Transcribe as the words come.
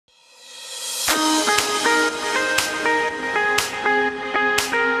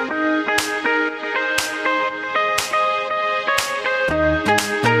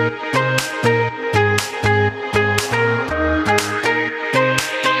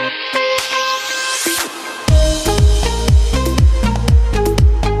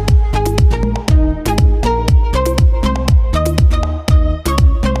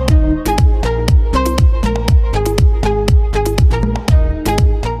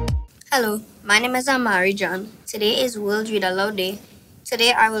Hello, my name is Ahmari John. Today is World Read Aloud Day.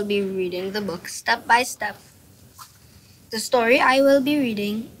 Today I will be reading the book step by step. The story I will be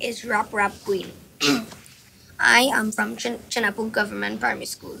reading is Rap Rap Queen. I am from Chinapoo Government Primary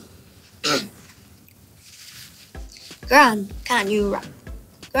School. Gran, can you rap?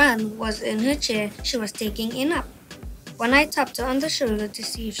 Gran was in her chair. She was taking a nap. When I tapped her on the shoulder to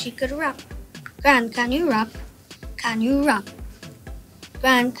see if she could rap. Gran, can you rap? Can you rap?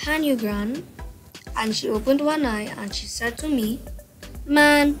 Gran, can you, Gran? And she opened one eye and she said to me,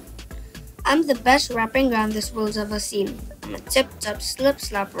 Man, I'm the best rapping Gran this world's ever seen. I'm a tip-top,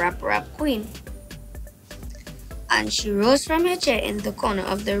 slip-slap, rap queen. And she rose from her chair in the corner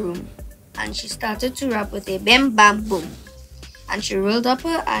of the room. And she started to rap with a bam bam boom. And she rolled up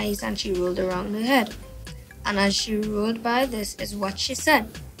her eyes and she rolled around her head. And as she rolled by, this is what she said.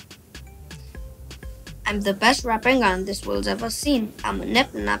 I'm the best rapping Gran this world's ever seen. I'm a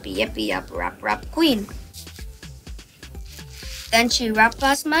nip nappy yippy yap rap queen. Then she rapped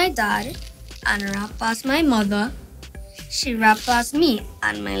past my dad and rapped past my mother. She rapped past me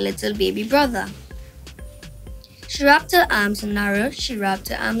and my little baby brother. She rapped her arms narrow, she rapped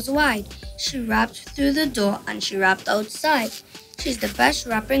her arms wide. She rapped through the door and she rapped outside. She's the best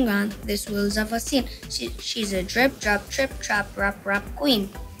rapping Gran this world's ever seen. She's a drip, drop, trip, trap, rap queen.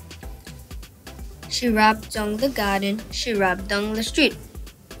 She rapped down the garden, she rapped down the street.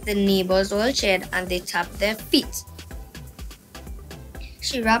 The neighbors all cheered and they tapped their feet.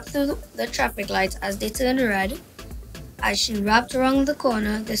 She rapped through the traffic lights as they turned red. As she rapped around the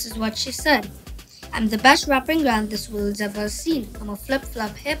corner, this is what she said. I'm the best rapping Gran this world's ever seen. I'm a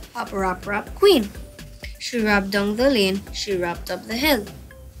flip-flop, hip-hop, rap queen. She rapped down the lane, she rapped up the hill.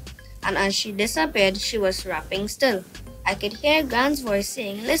 And as she disappeared, she was rapping still. I could hear Gran's voice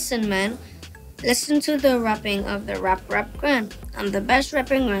saying, Listen, man. Listen to the rapping of the rap Gran. I'm the best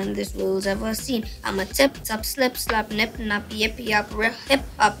rapping Gran this world's ever seen. I'm a tip-top, slip-slap, nip-nap, yippy-yap,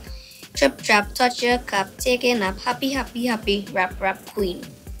 hip-hop, trip-trap, touch your cap, take a nap, happy, rap queen.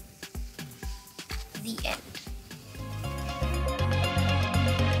 The end.